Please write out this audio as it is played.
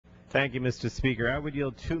Thank you, Mr. Speaker. I would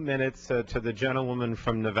yield 2 minutes to the gentlewoman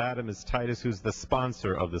from Nevada, Ms. Titus, who's the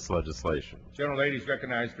sponsor of this legislation. Gentlelady is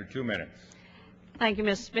recognized for 2 minutes. Thank you,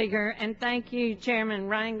 Mr. Speaker, and thank you, Chairman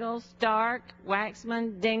Rangel, Stark,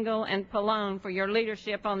 Waxman, Dingell, and Pallone for your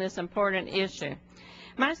leadership on this important issue.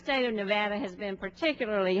 My state of Nevada has been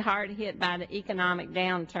particularly hard hit by the economic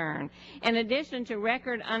downturn. In addition to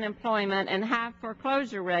record unemployment and high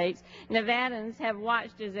foreclosure rates, Nevadans have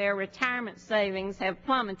watched as their retirement savings have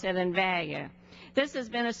plummeted in value. This has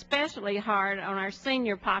been especially hard on our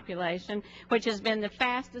senior population, which has been the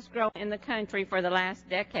fastest growing in the country for the last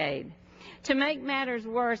decade. To make matters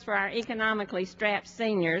worse for our economically strapped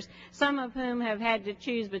seniors, some of whom have had to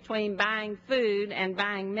choose between buying food and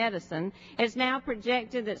buying medicine, it's now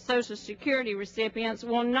projected that Social Security recipients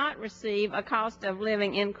will not receive a cost of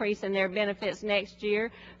living increase in their benefits next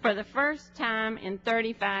year for the first time in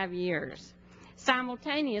 35 years.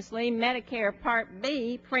 Simultaneously, Medicare Part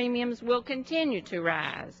B premiums will continue to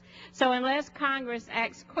rise. So unless Congress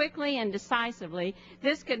acts quickly and decisively,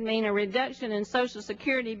 this could mean a reduction in Social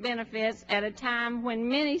Security benefits at a time when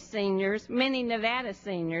many seniors, many Nevada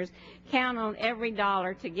seniors, count on every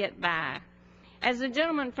dollar to get by. As the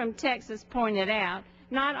gentleman from Texas pointed out,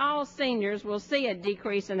 not all seniors will see a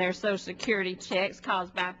decrease in their Social Security checks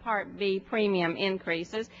caused by Part B premium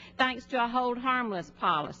increases, thanks to a hold harmless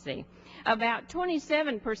policy. About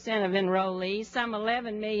 27% of enrollees, some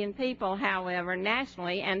 11 million people, however,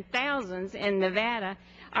 nationally, and thousands in Nevada,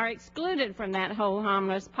 are excluded from that hold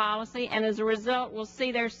harmless policy, and as a result will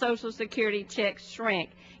see their Social Security checks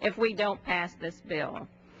shrink if we don't pass this bill.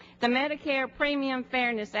 The Medicare Premium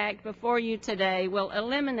Fairness Act before you today will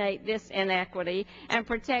eliminate this inequity and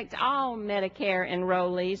protect all Medicare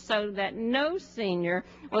enrollees so that no senior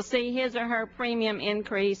will see his or her premium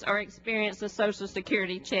increase or experience a Social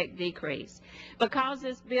Security check decrease. Because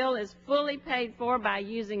this bill is fully paid for by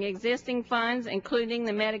using existing funds, including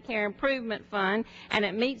the Medicare Improvement Fund, and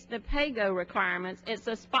it meets the PAYGO requirements, it's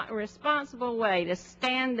a responsible way to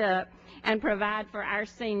stand up and provide for our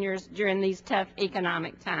seniors during these tough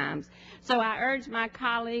economic times. So I urge my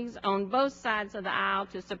colleagues on both sides of the aisle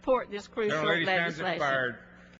to support this crucial legislation.